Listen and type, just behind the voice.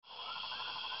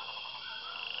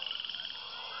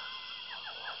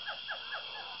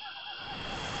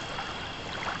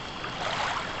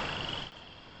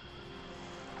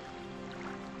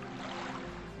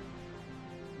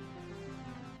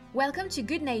Welcome to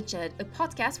Good Natured, a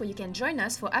podcast where you can join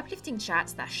us for uplifting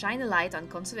chats that shine a light on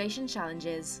conservation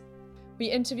challenges. We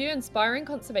interview inspiring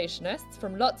conservationists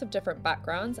from lots of different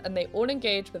backgrounds, and they all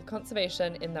engage with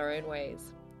conservation in their own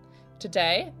ways.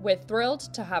 Today, we're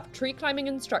thrilled to have tree climbing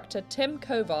instructor Tim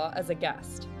Kovar as a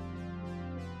guest.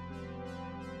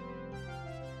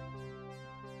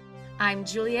 I'm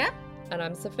Julia. And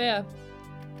I'm Sophia.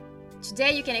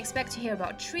 Today you can expect to hear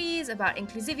about trees, about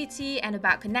inclusivity, and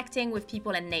about connecting with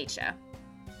people and nature.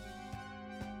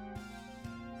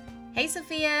 Hey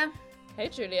Sophia! Hey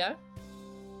Julia!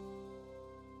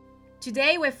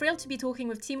 Today we're thrilled to be talking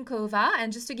with Tim Kovar,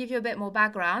 and just to give you a bit more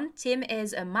background, Tim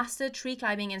is a master tree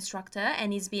climbing instructor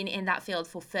and he's been in that field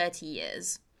for 30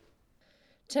 years.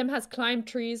 Tim has climbed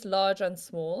trees large and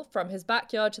small, from his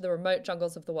backyard to the remote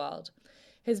jungles of the world.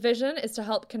 His vision is to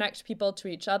help connect people to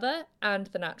each other and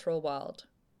the natural world.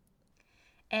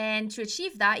 And to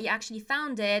achieve that, he actually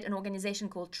founded an organization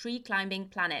called Tree Climbing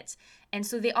Planet. And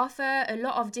so they offer a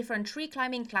lot of different tree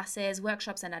climbing classes,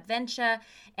 workshops, and adventure.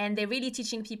 And they're really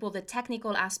teaching people the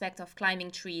technical aspect of climbing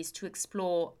trees to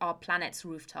explore our planet's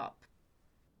rooftop.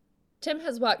 Tim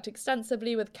has worked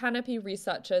extensively with canopy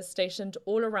researchers stationed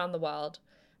all around the world,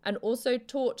 and also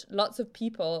taught lots of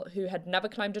people who had never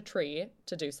climbed a tree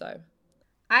to do so.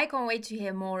 I can't wait to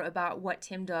hear more about what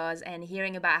Tim does and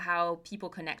hearing about how people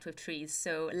connect with trees.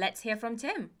 So let's hear from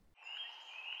Tim.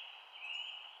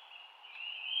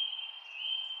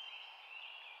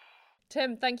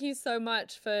 Tim, thank you so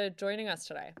much for joining us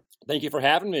today. Thank you for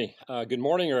having me. Good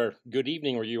morning or good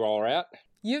evening where you all are at.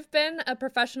 You've been a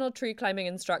professional tree climbing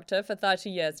instructor for 30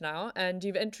 years now, and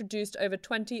you've introduced over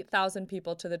 20,000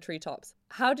 people to the treetops.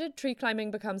 How did tree climbing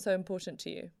become so important to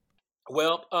you?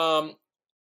 Well,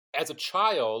 as a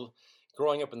child,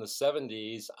 growing up in the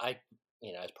 70s,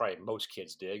 as probably most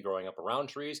kids did, growing up around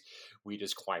trees, we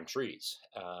just climbed trees.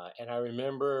 And I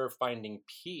remember finding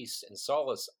peace and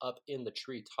solace up in the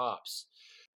treetops.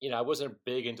 I wasn't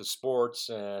big into sports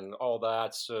and all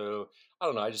that, so I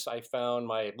don't know. I found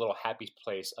my little happy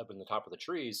place up in the top of the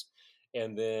trees.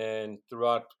 And then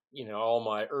throughout, all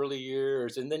my early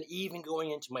years, and then even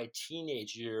going into my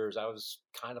teenage years, I was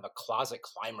kind of a closet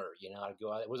climber. I'd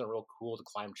go out. It wasn't real cool to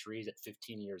climb trees at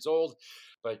 15 years old,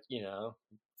 but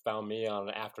found me on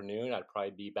an afternoon, I'd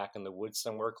probably be back in the woods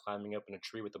somewhere, climbing up in a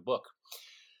tree with a book.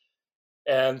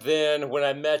 And then when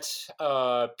I met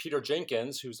Peter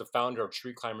Jenkins, who's the founder of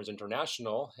Tree Climbers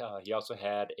International, he also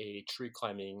had a tree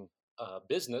climbing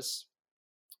business,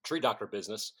 tree doctor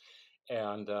business.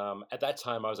 And at that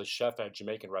time, I was a chef at a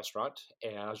Jamaican restaurant,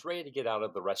 and I was ready to get out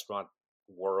of the restaurant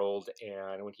world.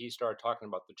 And when he started talking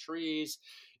about the trees,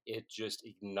 it just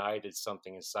ignited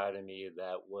something inside of me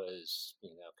that was,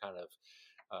 kind of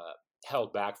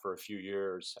held back for a few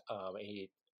years.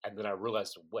 And then I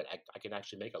realized, I can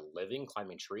actually make a living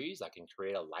climbing trees. I can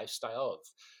create a lifestyle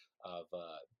of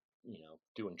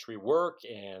doing tree work.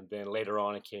 And then later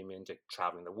on, it came into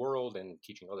traveling the world and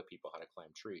teaching other people how to climb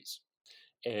trees.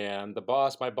 And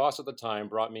my boss at the time,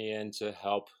 brought me in to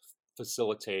help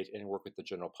facilitate and work with the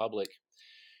general public.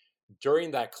 During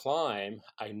that climb,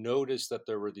 I noticed that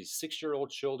there were these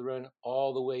 6-year-old children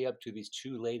all the way up to these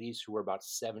two ladies who were about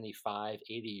 75,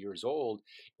 80 years old,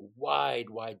 wide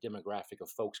demographic of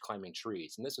folks climbing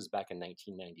trees. And this was back in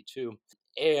 1992.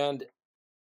 And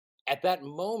at that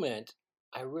moment,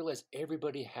 I realized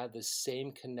everybody had the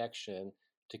same connection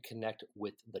to connect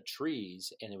with the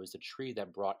trees, and it was the tree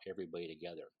that brought everybody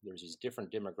together. There's these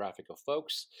different demographic of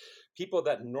folks, people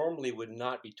that normally would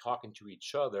not be talking to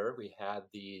each other. We had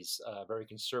these very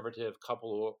conservative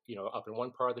couple, up in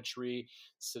one part of the tree,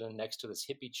 sitting next to this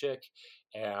hippie chick,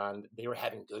 and they were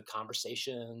having good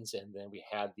conversations. And then we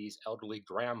had these elderly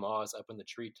grandmas up in the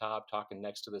treetop talking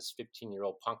next to this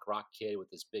 15-year-old punk rock kid with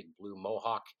this big blue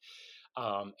mohawk.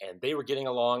 And they were getting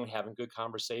along, having good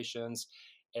conversations.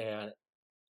 And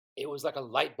it was like a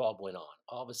light bulb went on.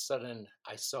 All of a sudden,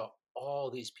 I saw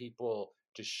all these people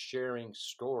just sharing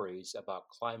stories about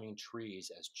climbing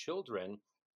trees as children.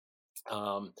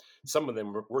 Some of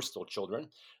them were still children.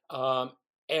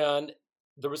 And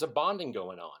there was a bonding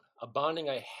going on, a bonding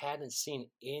I hadn't seen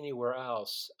anywhere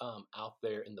else out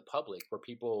there in the public, where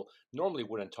people normally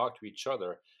wouldn't talk to each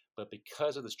other. But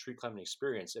because of this tree climbing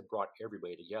experience, it brought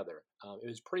everybody together. It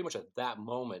was pretty much at that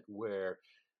moment where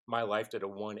my life did a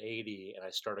 180, and I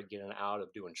started getting out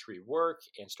of doing tree work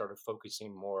and started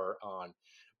focusing more on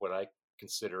what I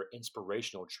consider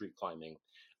inspirational tree climbing,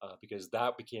 because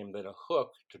that became then a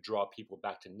hook to draw people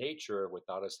back to nature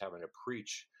without us having to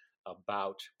preach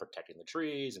about protecting the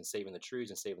trees and saving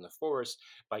the forest,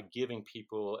 by giving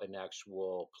people an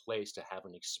actual place to have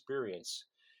an experience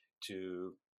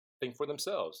to think for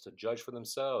themselves, to judge for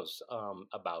themselves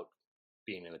about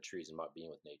being in the trees and about being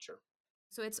with nature.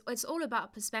 So it's all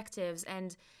about perspectives,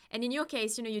 and in your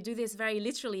case, you do this very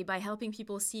literally by helping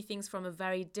people see things from a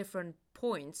very different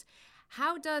point.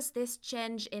 How does this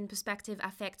change in perspective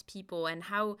affect people, and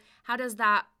how does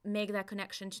that make their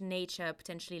connection to nature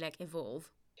potentially like evolve?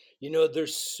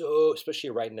 There's so,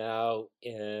 especially right now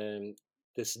in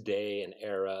this day and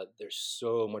era, there's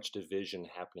so much division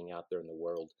happening out there in the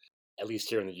world, at least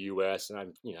here in the US, and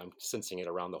I'm sensing it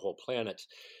around the whole planet,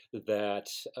 that,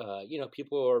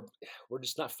 people we're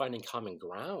just not finding common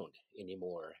ground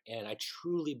anymore. And I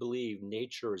truly believe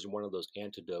nature is one of those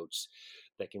antidotes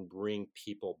that can bring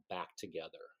people back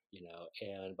together.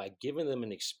 And by giving them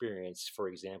an experience, for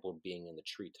example, being in the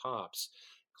treetops,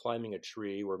 climbing a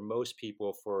tree where most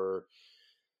people for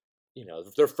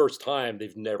their first time,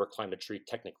 they've never climbed a tree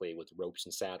technically with ropes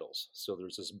and saddles, so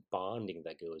there's this bonding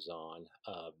that goes on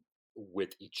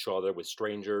with each other, with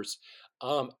strangers,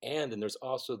 and then there's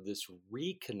also this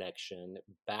reconnection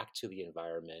back to the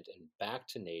environment and back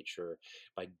to nature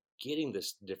by getting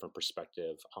this different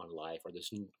perspective on life, or this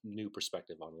new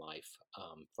perspective on life,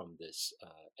 from this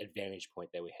advantage point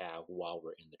that we have while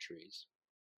we're in the trees.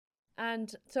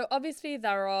 And so obviously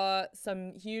there are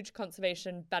some huge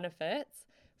conservation benefits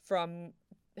from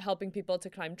helping people to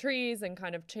climb trees and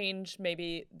kind of change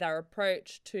maybe their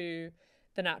approach to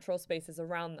the natural spaces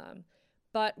around them.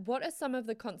 But what are some of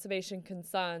the conservation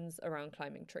concerns around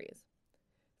climbing trees?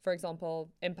 For example,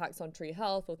 impacts on tree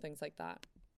health or things like that.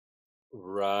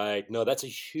 Right. No, that's a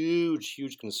huge,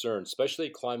 huge concern, especially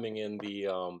climbing in the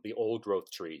old growth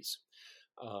trees.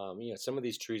 Some of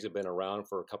these trees have been around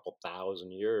for a couple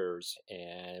thousand years,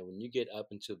 and when you get up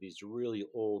into these really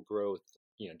old growth,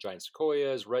 giant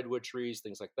sequoias, redwood trees,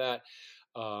 things like that,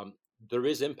 um, there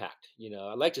is impact.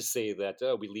 I like to say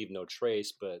that we leave no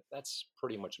trace, but that's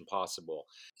pretty much impossible.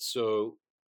 So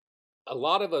a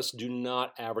lot of us do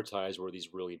not advertise where these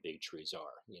really big trees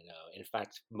are. In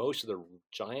fact, most of the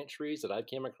giant trees that I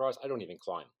came across, I don't even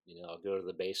climb. I'll go to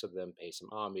the base of them, pay some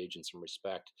homage and some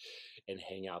respect, and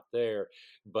hang out there.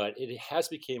 But it has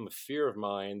become a fear of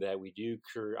mine that we do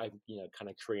kind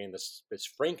of creating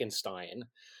this Frankenstein,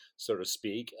 so to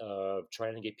speak, of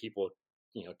trying to get people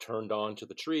turned on to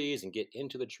the trees and get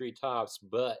into the treetops,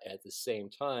 but at the same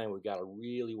time we've got to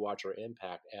really watch our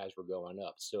impact as we're going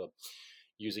up. So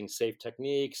using safe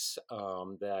techniques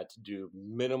that do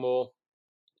minimal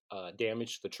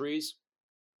damage to the trees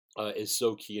is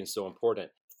so key and so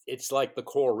important. It's like the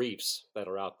coral reefs that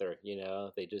are out there.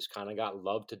 They just kind of got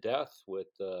loved to death with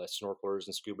snorkelers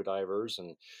and scuba divers,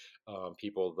 and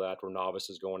people that were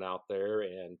novices going out there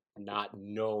and not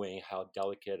knowing how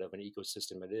delicate of an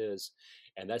ecosystem it is.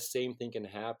 And that same thing can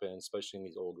happen, especially in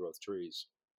these old growth trees.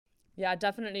 Yeah,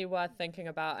 definitely worth thinking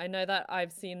about. I know that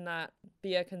I've seen that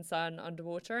be a concern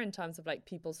underwater in terms of like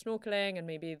people snorkeling and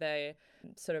maybe they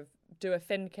sort of do a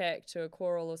fin kick to a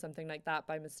coral or something like that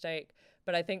by mistake.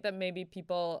 But I think that maybe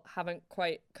people haven't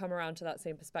quite come around to that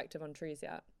same perspective on trees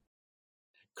yet.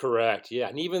 Correct. Yeah.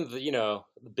 And even the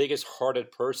biggest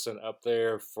hearted person up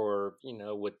there for,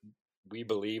 what we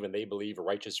believe and they believe are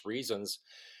righteous reasons,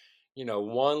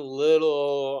 one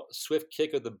little swift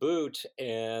kick of the boot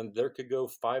and there could go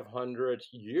 500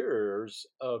 years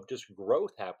of just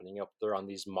growth happening up there on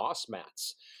these moss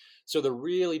mats. So the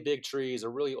really big trees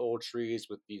are really old trees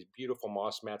with these beautiful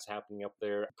moss mats happening up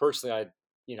there. Personally,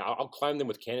 I'll climb them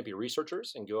with canopy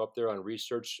researchers and go up there on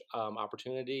research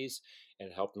opportunities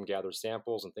and help them gather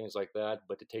samples and things like that.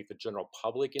 But to take the general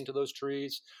public into those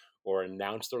trees or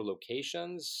announce their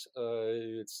locations,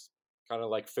 it's kind of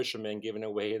like fishermen giving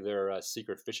away their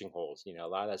secret fishing holes. A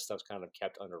lot of that stuff's kind of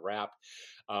kept under wrap.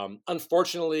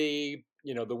 Unfortunately,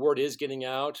 the word is getting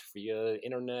out via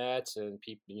internet and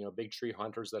people, big tree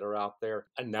hunters that are out there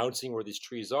announcing where these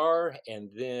trees are, and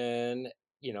then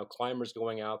climbers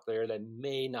going out there that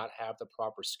may not have the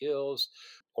proper skills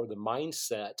or the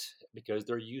mindset because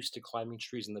they're used to climbing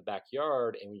trees in the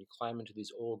backyard. And when you climb into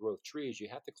these old growth trees, you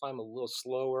have to climb a little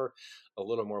slower, a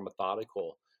little more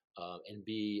methodical, and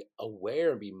be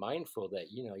aware and be mindful that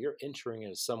you're entering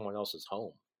into someone else's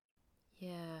home.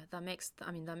 Yeah, that makes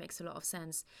a lot of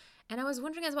sense. And I was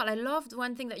wondering as well, I loved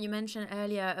one thing that you mentioned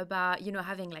earlier about,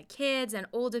 having like kids and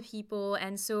older people.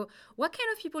 And so what kind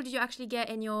of people do you actually get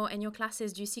in your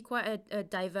classes? Do you see quite a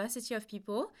diversity of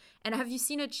people? And have you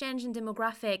seen a change in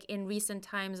demographic in recent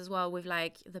times as well with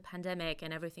like the pandemic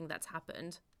and everything that's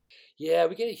happened? Yeah,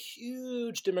 we get a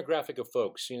huge demographic of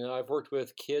folks. I've worked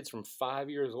with kids from 5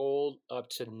 years old up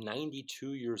to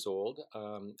 92 years old.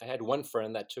 I had one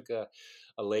friend that took a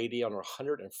lady on her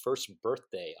 101st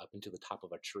birthday up into the top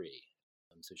of a tree.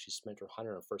 So she spent her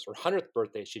 100th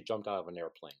birthday. She jumped out of an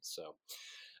airplane. So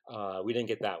we didn't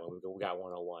get that one. We got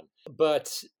 101.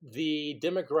 But the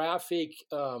demographic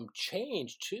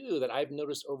change too that I've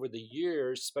noticed over the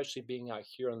years, especially being out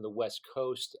here on the West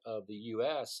Coast of the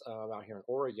U.S., out here in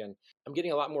Oregon, I'm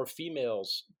getting a lot more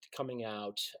females coming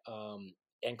out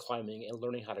and climbing and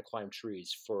learning how to climb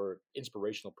trees for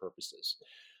inspirational purposes.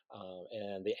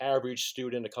 And the average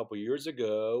student a couple years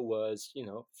ago was,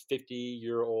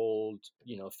 50-year-old,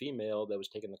 female that was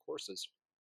taking the courses.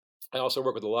 I also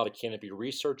work with a lot of canopy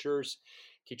researchers,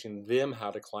 teaching them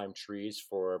how to climb trees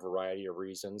for a variety of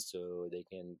reasons so they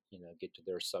can, get to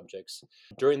their subjects.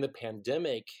 During the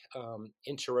pandemic,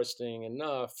 interesting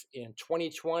enough, in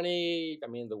 2020,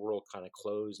 the world kind of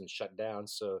closed and shut down.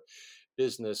 So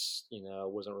business,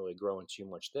 wasn't really growing too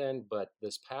much then. But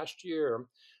this past year,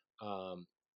 um,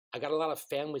 I got a lot of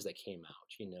families that came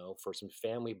out, for some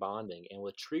family bonding. And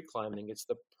with tree climbing, it's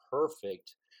the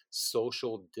perfect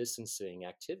social distancing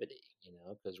activity,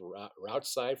 because we're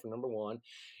outside for number one.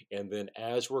 And then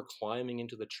as we're climbing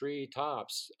into the tree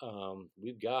tops,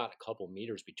 we've got a couple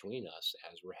meters between us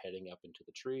as we're heading up into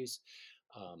the trees.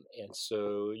 And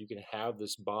so you can have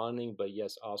this bonding, but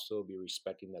yes, also be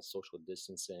respecting that social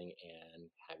distancing and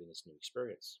having this new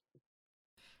experience.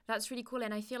 That's really cool.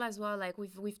 And I feel as well, like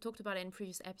we've talked about it in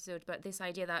previous episodes, but this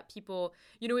idea that people,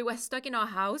 we were stuck in our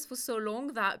house for so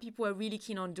long that people were really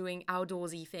keen on doing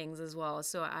outdoorsy things as well.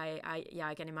 So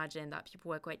I can imagine that people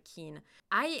were quite keen.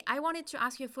 I wanted to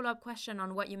ask you a follow-up question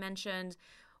on what you mentioned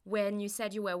when you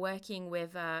said you were working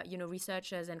with,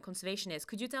 researchers and conservationists.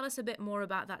 Could you tell us a bit more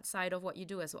about that side of what you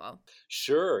do as well?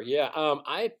 Sure. Yeah.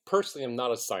 I personally am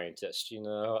not a scientist.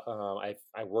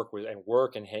 I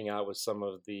work and hang out with some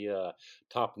of the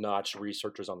top-notch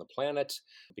researchers on the planet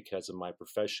because of my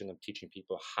profession of teaching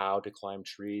people how to climb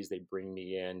trees. They bring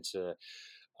me in to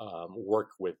work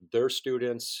with their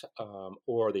students,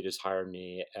 or they just hire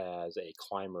me as a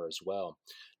climber as well.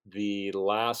 The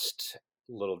last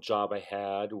little job I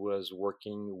had was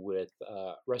working with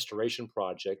a restoration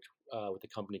project with a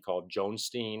company called Jones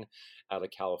Steen out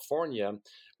of California,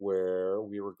 where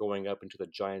we were going up into the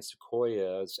giant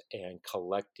sequoias and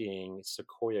collecting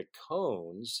sequoia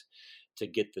cones to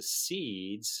get the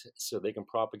seeds so they can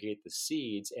propagate the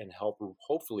seeds and help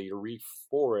hopefully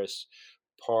reforest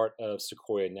part of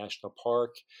Sequoia National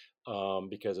Park.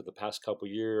 Because of the past couple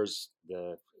years,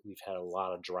 we've had a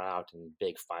lot of drought and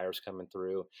big fires coming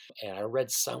through. And I read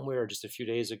somewhere just a few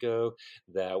days ago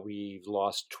that we've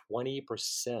lost 20%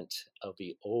 of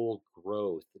the old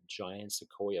growth giant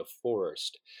sequoia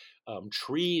forest.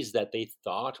 Trees that they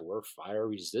thought were fire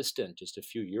resistant just a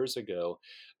few years ago,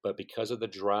 but because of the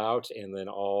drought and then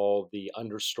all the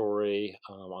understory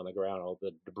on the ground, all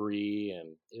the debris,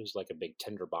 and it was like a big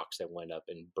tinderbox that went up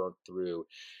and burnt through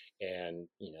and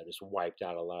just wiped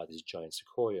out a lot of these giant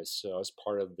sequoias. So I was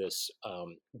part of this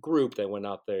group that went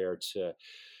out there to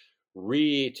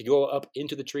go up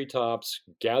into the treetops,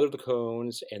 gather the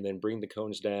cones, and then bring the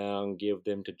cones down, give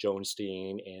them to Jones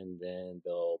Steen, and then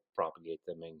they'll propagate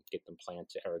them and get them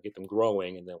planted or get them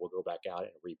growing, and then we'll go back out and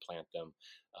replant them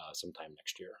sometime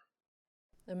next year.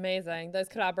 Amazing. Those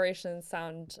collaborations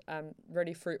sound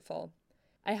really fruitful.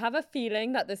 I have a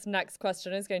feeling that this next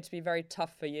question is going to be very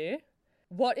tough for you.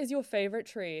 What is your favorite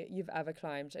tree you've ever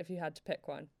climbed, if you had to pick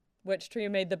one? Which tree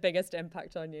made the biggest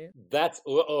impact on you? That's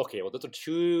okay. Well, those are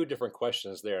two different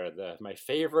questions there. My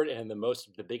favorite and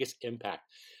the biggest impact.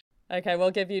 Okay,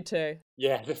 we'll give you two.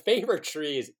 Yeah, the favorite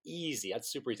tree is easy. That's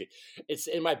super easy. It's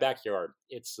in my backyard.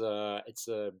 It's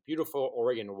a beautiful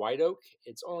Oregon white oak.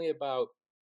 It's only about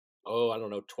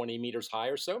 20 meters high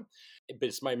or so. But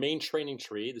it's my main training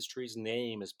tree. This tree's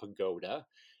name is Pagoda.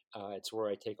 It's where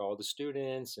I take all the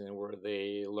students and where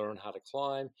they learn how to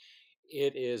climb.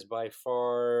 It is by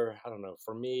far,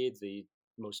 for me, the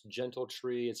most gentle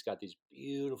tree. It's got this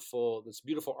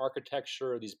beautiful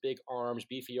architecture, these big arms,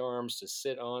 beefy arms to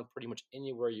sit on pretty much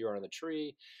anywhere you are on the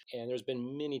tree. And there's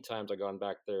been many times I've gone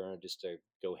back there just to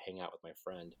go hang out with my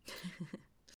friend.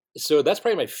 So that's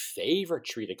probably my favorite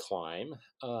tree to climb.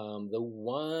 The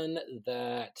one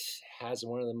that has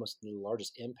one of the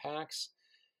largest impacts,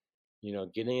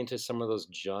 getting into some of those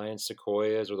giant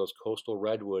sequoias or those coastal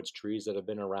redwoods, trees that have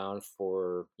been around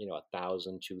for,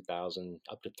 1,000, 2,000,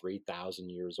 up to 3,000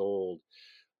 years old.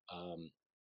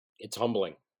 It's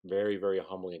humbling, very, very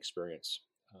humbling experience,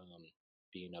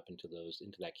 being up into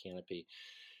that canopy.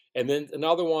 And then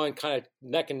another one kind of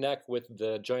neck and neck with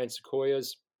the giant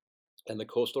sequoias and the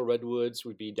coastal redwoods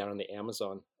would be down in the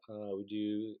Amazon. We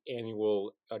do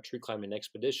annual tree climbing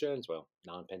expeditions. Well,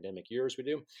 non-pandemic years we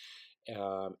do,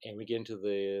 and we get into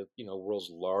the world's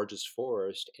largest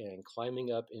forest and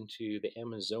climbing up into the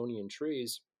Amazonian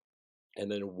trees, and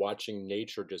then watching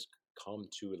nature just come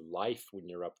to life when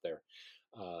you're up there.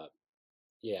 Uh,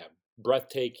 yeah,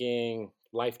 breathtaking,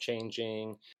 life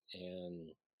changing, and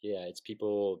yeah, it's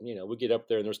people. We get up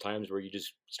there, and there's times where you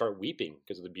just start weeping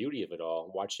because of the beauty of it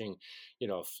all. Watching,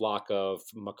 a flock of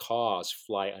macaws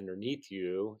fly underneath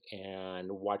you,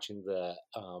 and watching the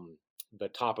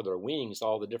top of their wings,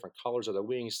 all the different colors of the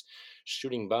wings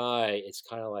shooting by. It's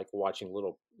kind of like watching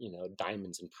little,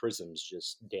 diamonds and prisms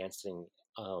just dancing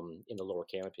in the lower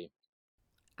canopy.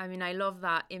 I mean, I love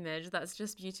that image. That's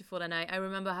just beautiful. And I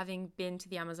remember having been to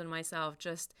the Amazon myself,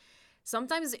 just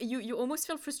sometimes you almost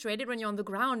feel frustrated when you're on the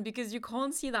ground because you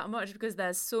can't see that much because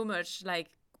there's so much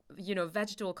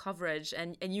vegetal coverage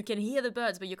and you can hear the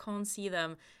birds, but you can't see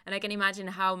them. And I can imagine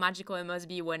how magical it must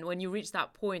be when you reach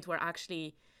that point where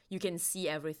actually you can see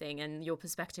everything and your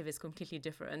perspective is completely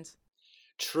different.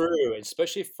 True,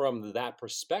 especially from that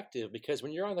perspective, because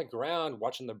when you're on the ground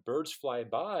watching the birds fly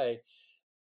by,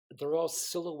 they're all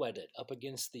silhouetted up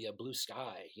against the blue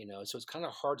sky, so it's kind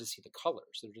of hard to see the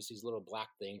colors. They're just these little black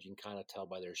things. You can kind of tell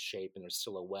by their shape and their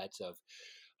silhouettes of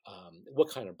what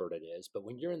kind of bird it is. But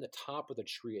when you're in the top of the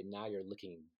tree and now you're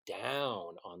looking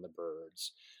down on the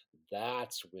birds,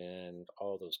 that's when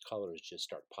all those colors just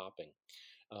start popping.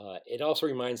 It also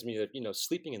reminds me of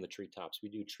sleeping in the treetops. We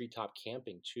do treetop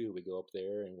camping too. We go up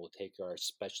there and we'll take our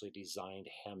specially designed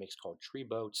hammocks called tree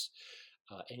boats,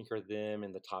 anchor them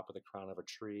in the top of the crown of a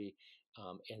tree,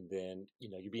 and then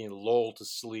you're being lulled to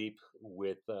sleep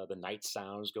with the night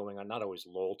sounds going on. Not always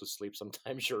lulled to sleep.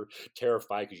 Sometimes you're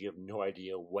terrified because you have no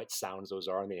idea what sounds those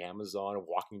are in the Amazon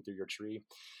walking through your tree.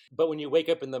 But when you wake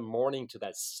up in the morning to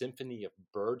that symphony of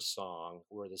bird song,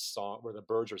 where the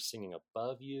birds are singing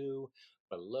above you,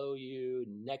 below you,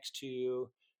 next to you,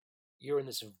 you're in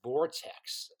this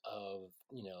vortex of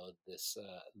this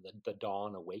the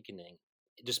dawn awakening.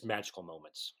 Just magical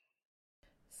moments.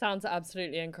 Sounds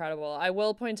absolutely incredible. I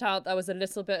will point out there was a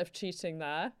little bit of cheating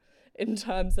there in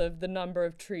terms of the number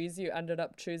of trees you ended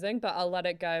up choosing, but I'll let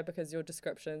it go because your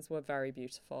descriptions were very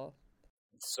beautiful.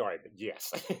 Sorry, but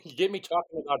yes, you get me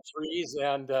talking about trees,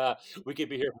 and we could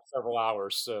be here for several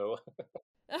hours. So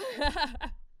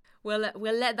We'll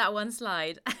let that one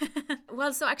slide.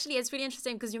 Well, so actually, it's really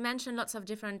interesting because you mentioned lots of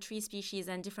different tree species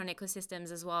and different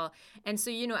ecosystems as well. And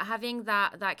so, having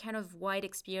that kind of wide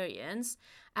experience,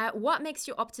 what makes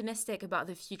you optimistic about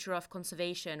the future of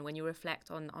conservation when you reflect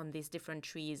on these different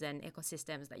trees and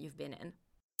ecosystems that you've been in?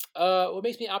 what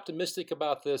makes me optimistic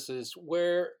about this is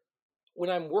when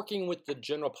I'm working with the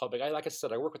general public, like I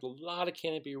said, I work with a lot of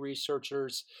canopy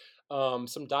researchers,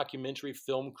 some documentary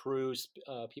film crews,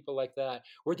 people like that,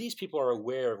 where these people are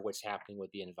aware of what's happening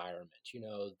with the environment.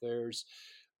 There's,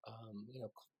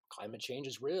 climate change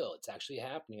is real. It's actually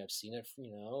happening. I've seen it,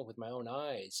 with my own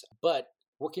eyes. But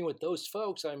working with those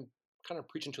folks, I'm kind of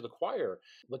preaching to the choir.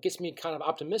 What gets me kind of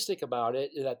optimistic about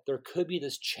it is that there could be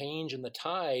this change in the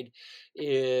tide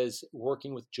is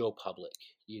working with Joe Public,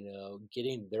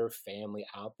 getting their family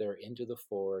out there into the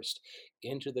forest,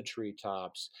 into the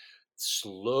treetops,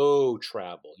 slow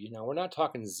travel. We're not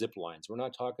talking zip lines. We're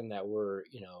not talking that we're,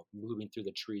 moving through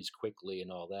the trees quickly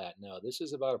and all that. No, this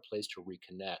is about a place to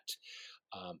reconnect.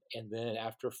 And then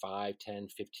after 5, 10,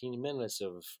 15 minutes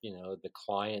of, the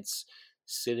clients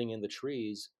sitting in the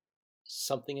trees,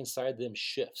 something inside them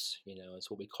shifts.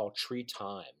 It's what we call tree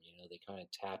time. They kind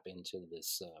of tap into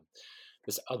this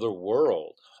other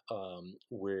world,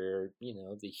 where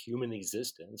the human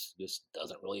existence just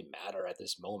doesn't really matter at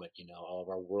this moment. All of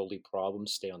our worldly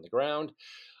problems stay on the ground,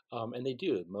 and they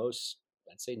do.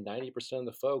 I'd say 90% of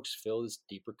the folks feel this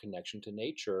deeper connection to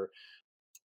nature,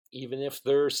 even if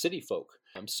they're city folk.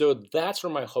 So that's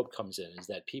where my hope comes in, is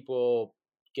that people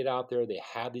get out there, they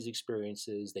have these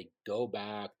experiences, they go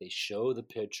back, they show the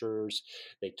pictures,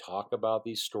 they talk about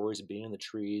these stories of being in the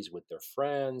trees with their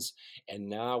friends. And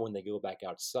now when they go back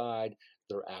outside,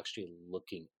 they're actually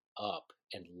looking up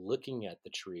and looking at the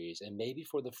trees. And maybe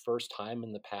for the first time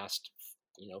in the past,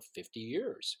 50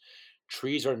 years,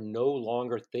 trees are no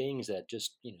longer things that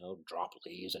just drop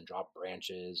leaves and drop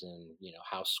branches and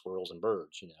house squirrels and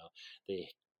birds. They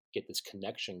get this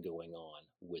connection going on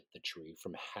with the tree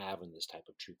from having this type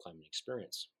of tree climbing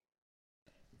experience.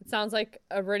 It sounds like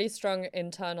a really strong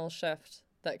internal shift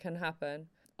that can happen.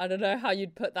 I don't know how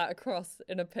you'd put that across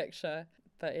in a picture,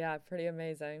 but yeah, pretty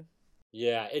amazing.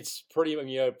 Yeah, it's pretty, I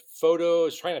mean,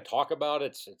 photos, trying to talk about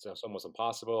it, it's almost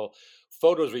impossible.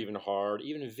 Photos are even hard,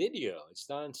 even video. It's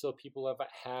not until people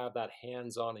have that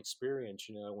hands-on experience,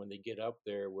 when they get up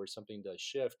there where something does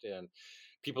shift. And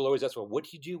people always ask, well, what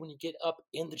do you do when you get up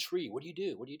in the tree? What do you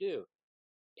do? What do you do?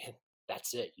 And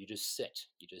that's it. You just sit.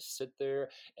 You just sit there,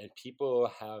 and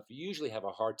people usually have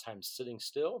a hard time sitting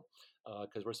still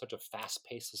because we're such a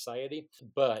fast-paced society.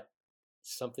 But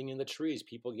something in the trees,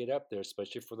 people get up there,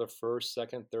 especially for the first,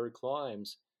 second, third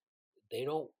climbs. They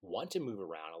don't want to move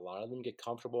around. A lot of them get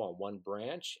comfortable on one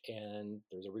branch, and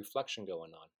there's a reflection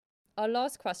going on. Our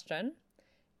last question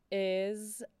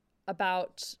is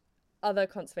about other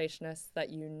conservationists that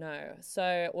you know,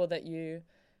 or that you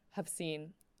have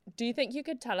seen. Do you think you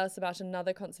could tell us about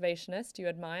another conservationist you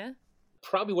admire?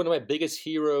 Probably one of my biggest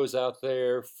heroes out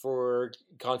there for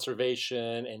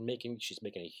conservation and she's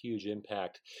making a huge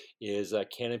impact is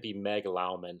Canopy Meg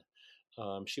Lauman.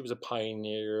 She was a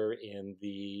pioneer in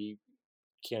the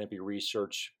canopy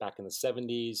research back in the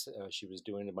 70s. She was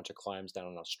doing a bunch of climbs down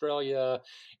in Australia,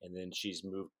 and then she's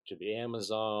moved to the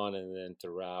Amazon and then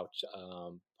throughout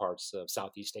parts of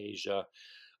Southeast Asia.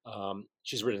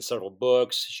 She's written several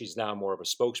books. She's now more of a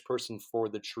spokesperson for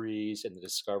the trees and the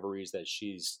discoveries that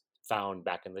she's found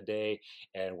back in the day,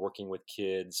 and working with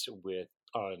kids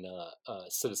on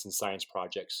citizen science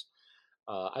projects.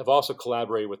 I've also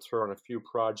collaborated with her on a few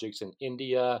projects in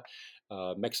India,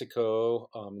 Mexico,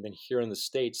 and then here in the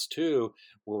States too,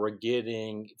 where we're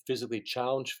getting physically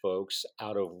challenged folks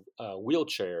out of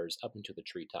wheelchairs up into the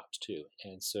treetops too.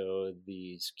 And so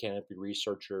these canopy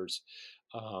researchers,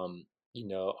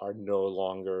 are no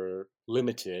longer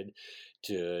limited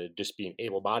to just being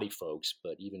able-bodied folks,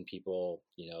 but even people,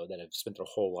 that have spent their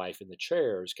whole life in the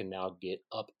chairs can now get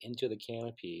up into the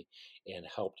canopy and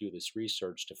help do this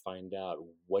research to find out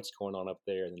what's going on up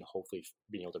there, and then hopefully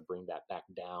being able to bring that back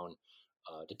down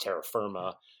to terra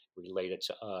firma, relate it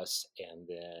to us, and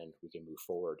then we can move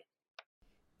forward.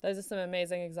 Those are some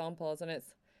amazing examples, and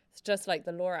it's just like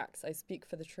the Lorax, I speak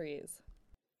for the trees.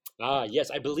 Yes,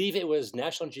 I believe it was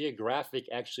National Geographic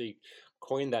actually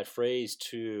coined that phrase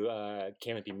to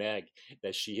Canopy Meg,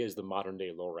 that she is the modern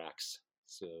day Lorax.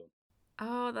 So,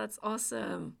 Oh, that's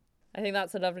awesome. I think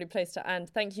that's a lovely place to end.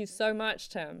 Thank you so much,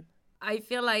 Tim. I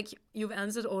feel like you've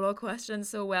answered all our questions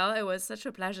so well. It was such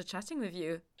a pleasure chatting with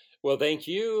you. Well, thank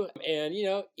you. And,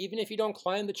 even if you don't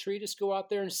climb the tree, just go out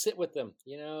there and sit with them.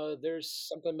 There's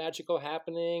something magical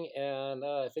happening. And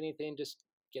if anything, just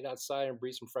get outside and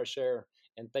breathe some fresh air,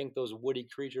 and thank those woody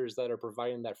creatures that are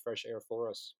providing that fresh air for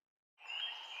us.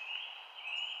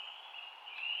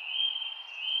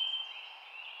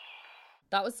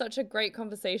 That was such a great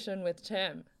conversation with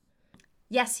Tim.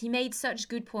 Yes, he made such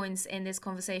good points in this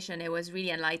conversation. It was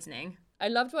really enlightening. I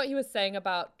loved what he was saying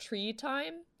about tree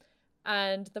time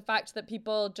and the fact that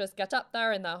people just get up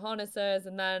there in their harnesses,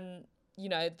 and then,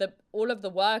 all of the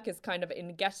work is kind of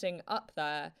in getting up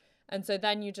there. And so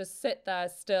then you just sit there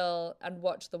still and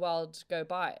watch the world go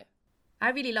by. I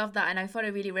really love that, and I thought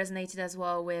it really resonated as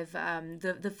well with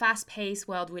the fast-paced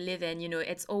world we live in.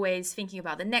 It's always thinking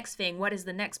about the next thing, what is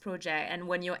the next project, and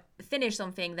when you finish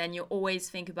something, then you always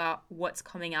think about what's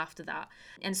coming after that.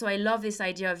 And so I love this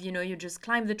idea of, you just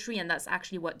climb the tree, and that's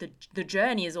actually what the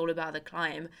journey is all about, the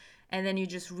climb. And then you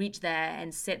just reach there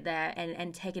and sit there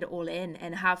and take it all in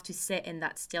and have to sit in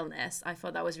that stillness. I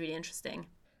thought that was really interesting.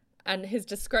 And his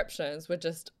descriptions were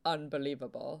just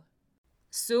unbelievable.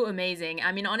 So amazing.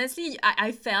 I mean, honestly,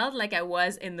 I felt like I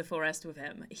was in the forest with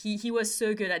him. He was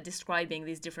so good at describing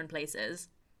these different places.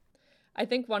 I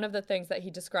think one of the things that he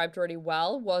described really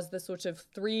well was the sort of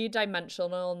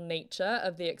three-dimensional nature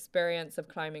of the experience of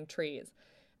climbing trees.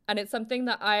 And it's something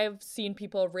that I've seen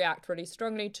people react really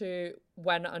strongly to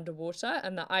when underwater,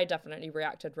 and that I definitely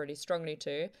reacted really strongly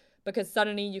to, because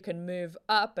suddenly you can move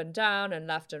up and down and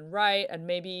left and right, and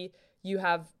maybe you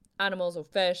have animals or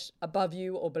fish above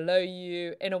you or below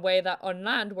you, in a way that on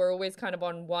land we're always kind of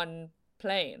on one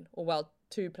plane, or well,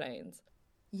 two planes.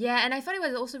 Yeah, and I thought it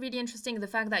was also really interesting the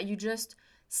fact that you just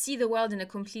see the world in a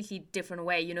completely different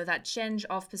way, that change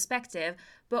of perspective,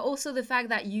 but also the fact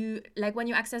that you, like when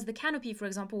you access the canopy, for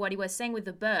example, what he was saying with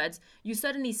the birds, you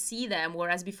suddenly see them,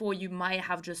 whereas before you might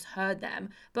have just heard them.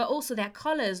 But also their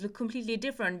colors look completely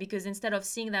different, because instead of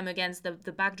seeing them against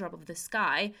the backdrop of the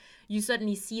sky, you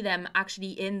suddenly see them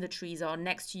actually in the trees or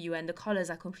next to you, and the colors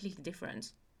are completely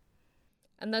different.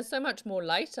 And there's so much more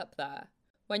light up there.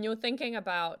 When you're thinking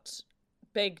about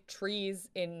big trees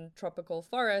in tropical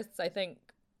forests, I think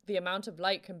the amount of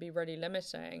light can be really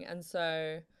limiting. And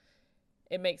so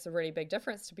it makes a really big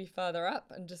difference to be further up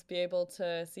and just be able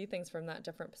to see things from that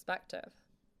different perspective.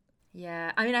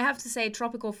 Yeah, I mean, I have to say,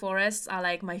 tropical forests are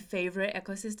like my favorite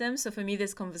ecosystem. So for me,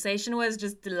 this conversation was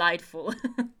just delightful.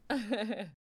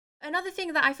 Another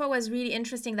thing that I thought was really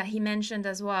interesting that he mentioned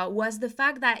as well was the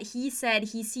fact that he said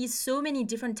he sees so many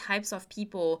different types of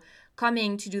people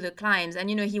coming to do the climbs. And,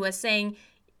 he was saying,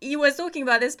 he was talking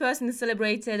about this person who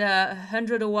celebrated a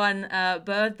 101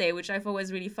 birthday, which I thought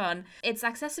was really fun. It's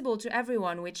accessible to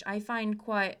everyone, which I find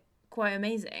quite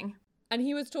amazing. And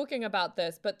he was talking about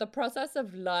this, but the process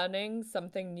of learning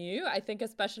something new, I think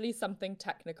especially something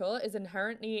technical, is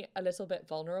inherently a little bit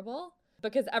vulnerable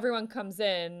because everyone comes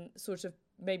in sort of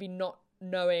maybe not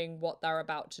knowing what they're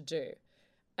about to do.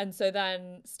 And so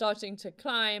then starting to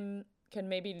climb can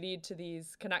maybe lead to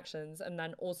these connections and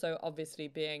then also obviously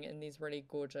being in these really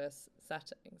gorgeous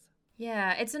settings.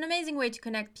 Yeah, it's an amazing way to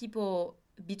connect people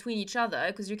between each other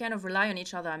because you kind of rely on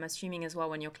each other, I'm assuming, as well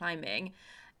when you're climbing.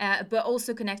 But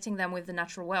also connecting them with the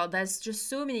natural world. There's just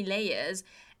so many layers.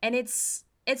 And it's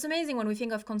amazing when we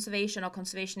think of conservation or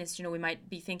conservationists, we might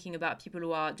be thinking about people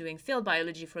who are doing field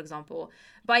biology, for example.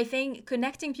 But I think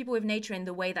connecting people with nature in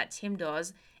the way that Tim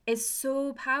does is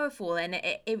so powerful. And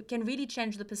it can really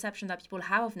change the perception that people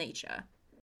have of nature.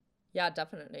 Yeah,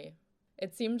 definitely.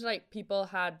 It seemed like people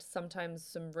had sometimes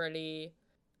some really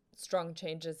strong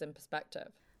changes in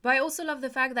perspective. But I also love the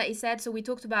fact that he said, so we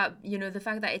talked about, the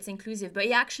fact that it's inclusive, but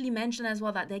he actually mentioned as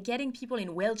well that they're getting people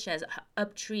in wheelchairs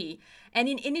up tree. And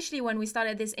initially when we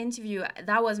started this interview,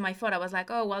 that was my thought. I was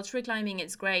like, oh, well, tree climbing,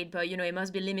 it's great, but, it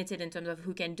must be limited in terms of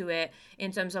who can do it,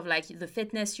 in terms of like the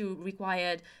fitness you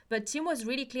required. But Tim was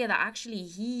really clear that actually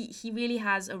he really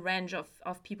has a range of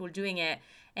people doing it.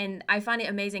 And I find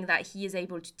it amazing that he is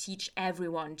able to teach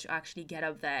everyone to actually get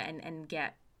up there and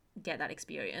get that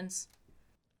experience.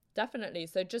 Definitely.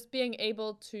 So just being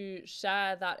able to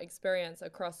share that experience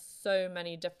across so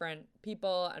many different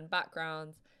people and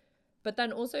backgrounds, but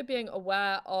then also being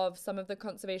aware of some of the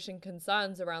conservation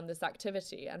concerns around this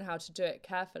activity and how to do it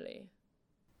carefully.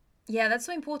 Yeah, that's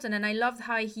so important. And I loved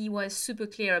how he was super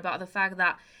clear about the fact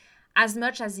that as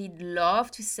much as he'd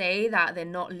love to say that they're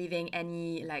not leaving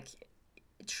any like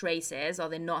traces or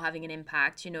they're not having an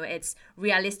impact, it's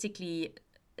realistically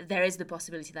there is the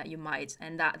possibility that you might,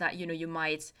 and that you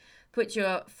might put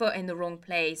your foot in the wrong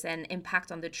place and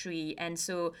impact on the tree. And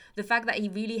so the fact that he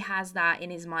really has that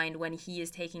in his mind when he is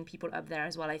taking people up there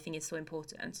as well, I think is so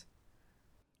important.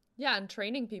 Yeah, and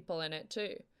training people in it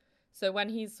too. So when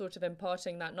he's sort of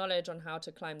imparting that knowledge on how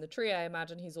to climb the tree, I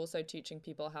imagine he's also teaching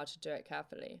people how to do it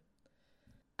carefully.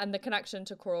 And the connection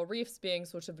to coral reefs being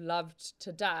sort of loved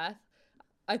to death,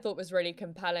 I thought was really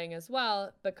compelling as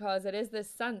well, because it is this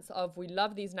sense of we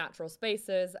love these natural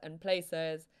spaces and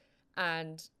places,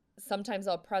 and sometimes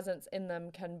our presence in them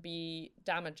can be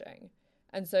damaging.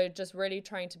 And so just really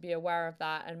trying to be aware of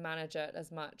that and manage it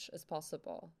as much as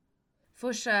possible.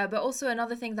 For sure. But also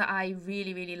another thing that I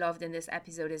really, really loved in this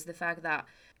episode is the fact that,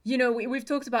 we've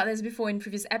talked about this before in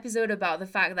previous episode about the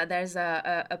fact that there's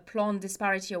a plant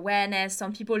disparity awareness.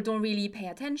 Some people don't really pay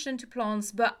attention to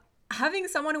plants, but having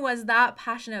someone who was that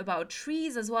passionate about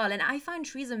trees as well. And I find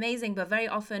trees amazing, but very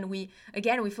often we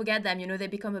forget them, they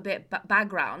become a bit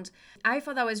background. I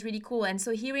thought that was really cool. And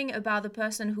so hearing about the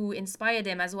person who inspired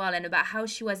him as well and about how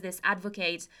she was this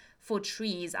advocate for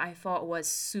trees, I thought was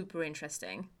super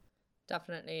interesting.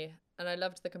 Definitely. And I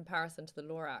loved the comparison to the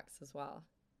Lorax as well.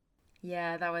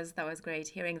 Yeah, that was great.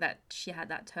 Hearing that she had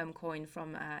that term coined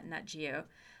from Nat Geo.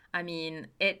 I mean,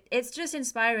 it's just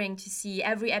inspiring to see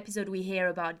every episode we hear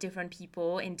about different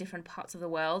people in different parts of the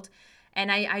world. And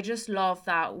I just love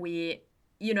that we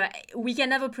can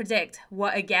never predict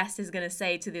what a guest is going to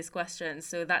say to this question.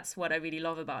 So that's what I really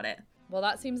love about it. Well,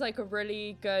 that seems like a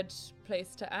really good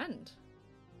place to end.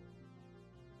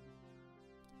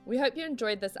 We hope you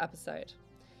enjoyed this episode.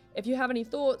 If you have any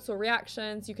thoughts or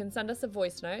reactions, you can send us a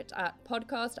voice note at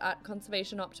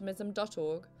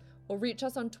podcast@conservationoptimism.org or reach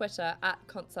us on Twitter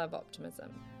 @conserveoptimism.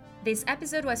 This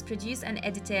episode was produced and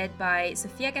edited by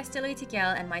Sophia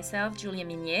Castello-Itiquel and myself, Julia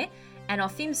Minier, and our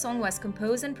theme song was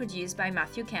composed and produced by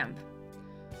Matthew Kemp.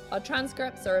 Our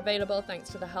transcripts are available thanks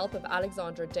to the help of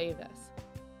Alexandra Davis.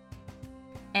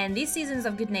 And this season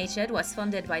of Good Natured was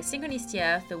funded by Synchronicity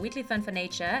Earth, the Whitley Fund for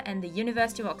Nature, and the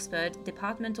University of Oxford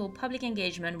Departmental Public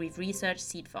Engagement with Research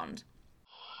Seed Fund.